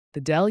The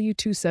Dell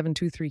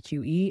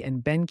U2723QE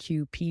and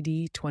BenQ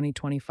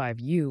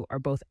PD2725U are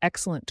both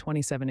excellent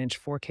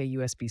 27-inch 4K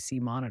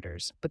USB-C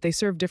monitors, but they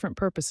serve different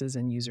purposes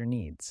and user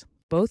needs.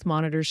 Both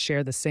monitors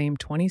share the same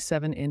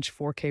 27-inch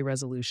 4K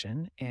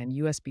resolution and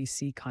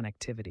USB-C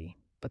connectivity,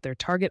 but their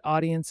target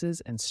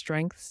audiences and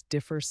strengths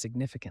differ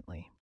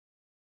significantly.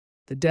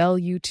 The Dell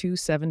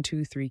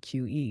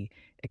U2723QE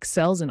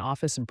excels in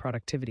office and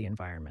productivity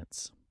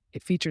environments.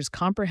 It features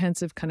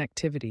comprehensive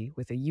connectivity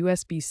with a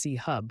USB-C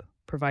hub,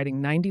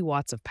 providing 90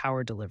 watts of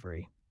power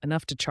delivery,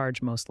 enough to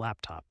charge most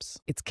laptops.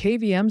 Its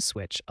KVM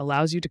switch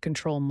allows you to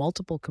control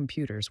multiple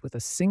computers with a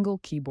single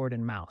keyboard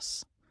and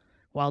mouse,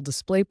 while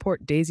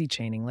DisplayPort daisy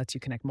chaining lets you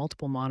connect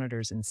multiple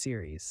monitors in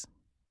series.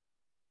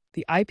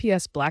 The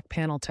IPS black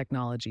panel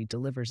technology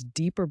delivers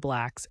deeper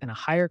blacks and a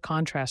higher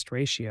contrast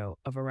ratio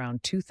of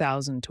around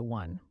 2000 to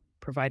 1,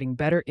 providing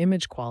better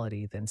image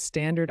quality than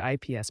standard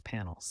IPS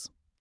panels.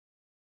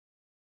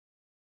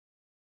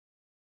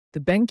 The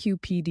BenQ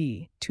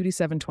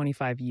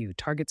PD2725U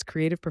targets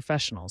creative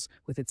professionals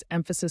with its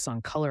emphasis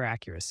on color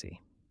accuracy.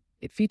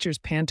 It features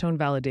Pantone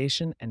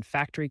validation and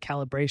factory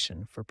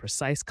calibration for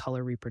precise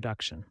color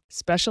reproduction.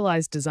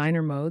 Specialized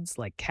designer modes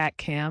like Cat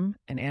Cam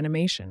and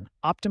Animation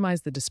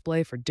optimize the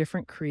display for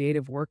different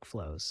creative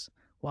workflows,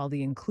 while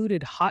the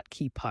included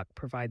hotkey puck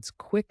provides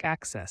quick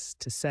access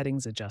to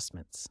settings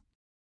adjustments.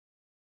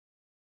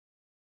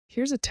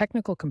 Here's a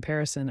technical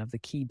comparison of the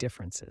key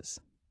differences.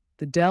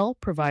 The Dell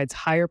provides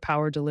higher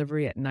power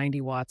delivery at 90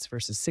 watts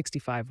versus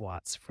 65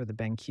 watts for the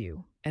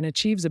BenQ, and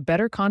achieves a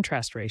better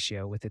contrast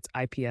ratio with its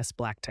IPS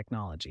black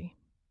technology.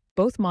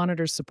 Both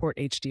monitors support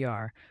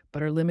HDR,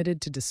 but are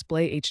limited to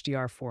Display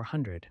HDR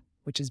 400,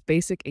 which is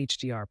basic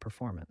HDR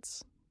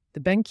performance. The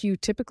BenQ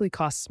typically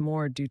costs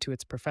more due to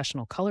its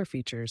professional color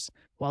features,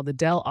 while the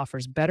Dell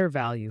offers better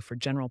value for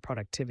general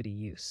productivity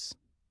use.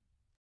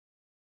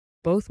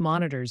 Both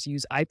monitors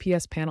use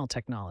IPS panel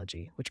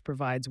technology, which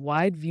provides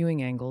wide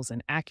viewing angles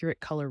and accurate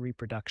color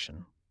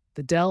reproduction.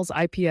 The Dell's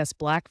IPS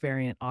Black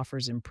variant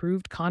offers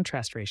improved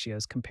contrast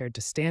ratios compared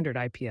to standard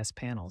IPS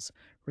panels,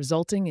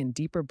 resulting in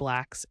deeper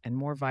blacks and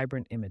more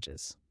vibrant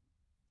images.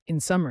 In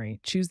summary,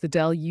 choose the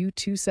Dell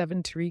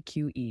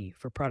U2723QE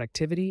for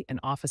productivity and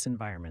office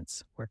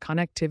environments, where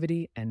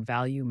connectivity and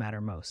value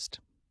matter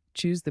most.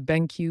 Choose the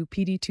BenQ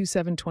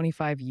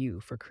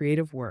PD2725U for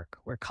creative work,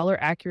 where color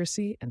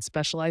accuracy and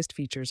specialized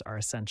features are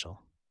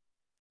essential.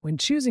 When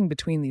choosing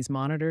between these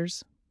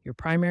monitors, your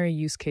primary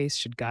use case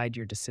should guide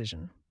your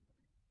decision.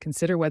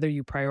 Consider whether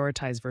you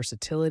prioritize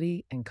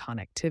versatility and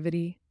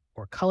connectivity,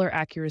 or color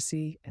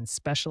accuracy and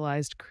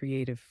specialized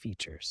creative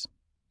features.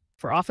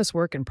 For office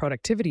work and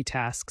productivity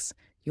tasks,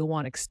 you'll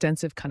want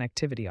extensive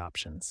connectivity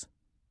options.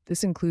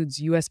 This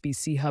includes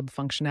USB-C hub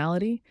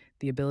functionality,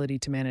 the ability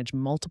to manage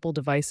multiple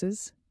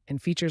devices,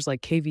 and features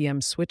like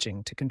KVM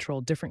switching to control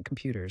different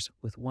computers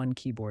with one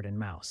keyboard and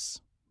mouse.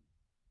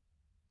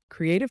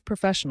 Creative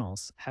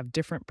professionals have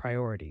different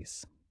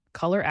priorities.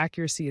 Color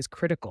accuracy is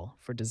critical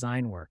for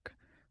design work,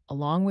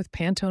 along with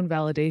Pantone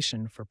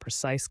validation for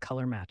precise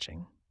color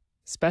matching.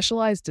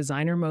 Specialized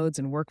designer modes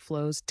and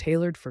workflows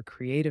tailored for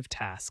creative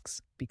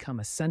tasks become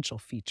essential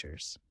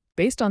features.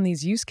 Based on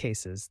these use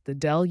cases, the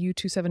Dell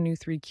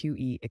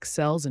U2723QE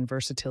excels in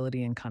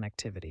versatility and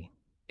connectivity.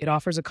 It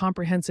offers a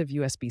comprehensive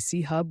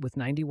USB-C hub with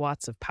 90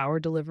 watts of power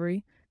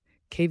delivery,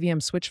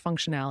 KVM switch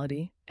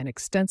functionality, and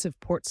extensive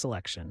port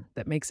selection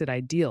that makes it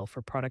ideal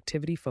for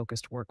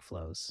productivity-focused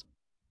workflows.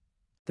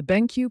 The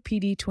BenQ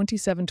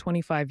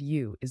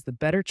PD2725U is the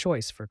better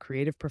choice for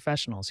creative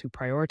professionals who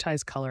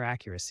prioritize color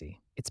accuracy.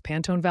 Its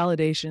Pantone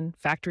validation,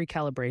 factory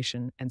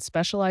calibration, and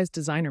specialized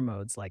designer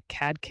modes like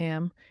CAD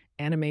CAM,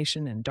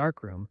 Animation, and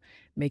Darkroom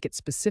make it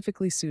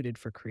specifically suited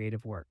for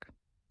creative work.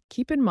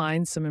 Keep in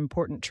mind some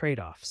important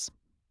trade-offs.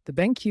 The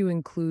BenQ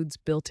includes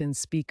built-in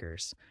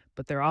speakers,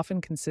 but they're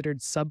often considered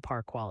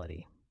subpar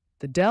quality.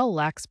 The Dell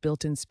lacks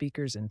built-in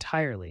speakers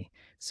entirely,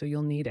 so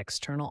you'll need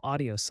external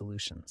audio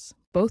solutions.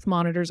 Both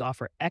monitors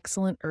offer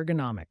excellent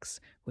ergonomics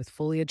with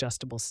fully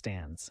adjustable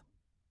stands.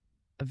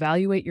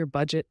 Evaluate your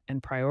budget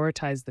and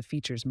prioritize the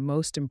features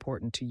most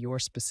important to your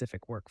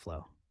specific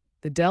workflow.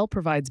 The Dell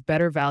provides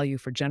better value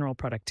for general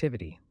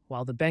productivity,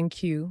 while the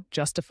BenQ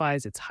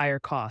justifies its higher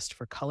cost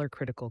for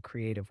color-critical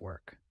creative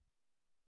work.